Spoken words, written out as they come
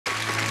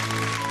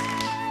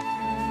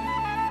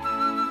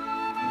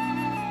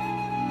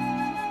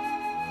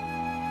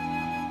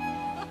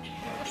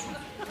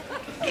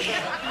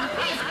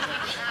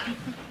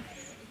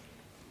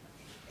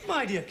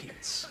my dear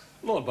Keats.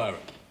 Lord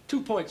Byron.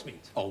 2 points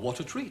meet. Oh, what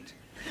a treat.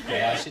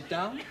 May I sit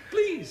down?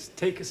 Please,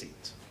 take a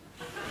seat.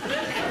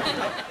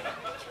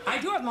 I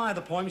do admire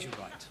the poems you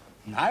write.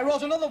 I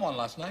wrote another one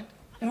last night.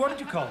 And what did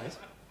you call it?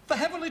 The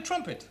Heavenly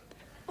Trumpet.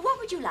 What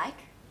would you like?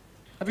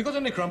 Have you got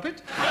any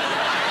crumpet?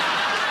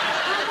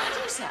 How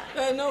about you, sir?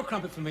 No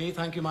crumpet for me,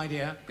 thank you, my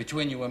dear.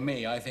 Between you and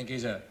me, I think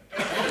he's a...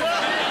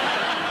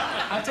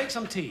 I'll take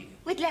some tea.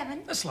 With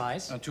lemon? A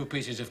slice. And 2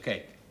 pieces of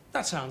cake.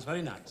 That sounds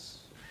very nice.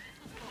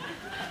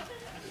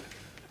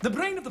 The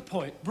brain of the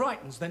poet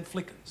brightens, then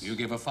flickers. You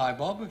give her 5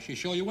 bob, she's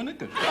sure you win it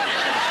good. My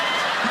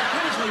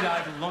pen's laid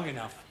idle long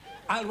enough.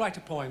 I'll write a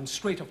poem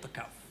straight off the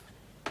cuff.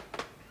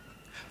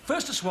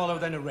 First a swallow,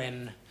 then a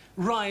wren.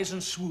 Rise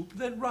and swoop,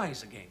 then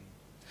rise again.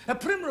 A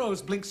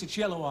primrose blinks its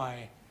yellow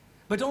eye,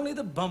 but only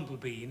the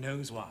bumblebee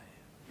knows why.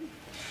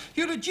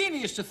 You're a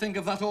genius to think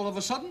of that all of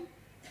a sudden.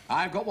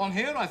 I've got one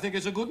here, I think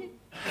it's a good one.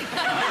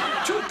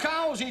 2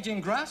 cows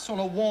eating grass on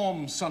a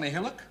warm, sunny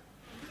hillock.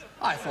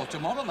 I thought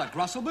tomorrow that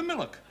grass will be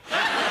millock.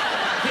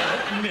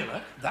 Hillock,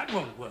 millock, that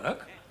won't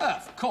work.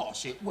 Of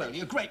course it will,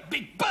 you great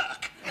big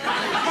Burke.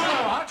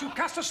 Thou art, you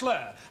cast a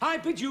slur. I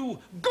bid you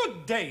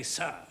good day,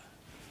 sir.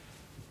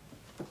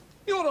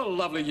 You're a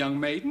lovely young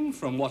maiden,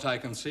 from what I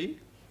can see.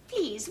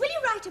 Please, will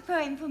you write a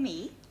poem for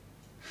me?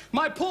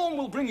 My poem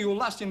will bring you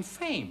lasting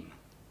fame.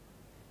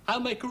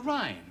 I'll make a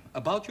rhyme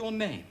about your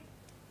name.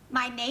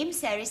 My name,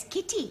 sir, is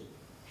Kitty.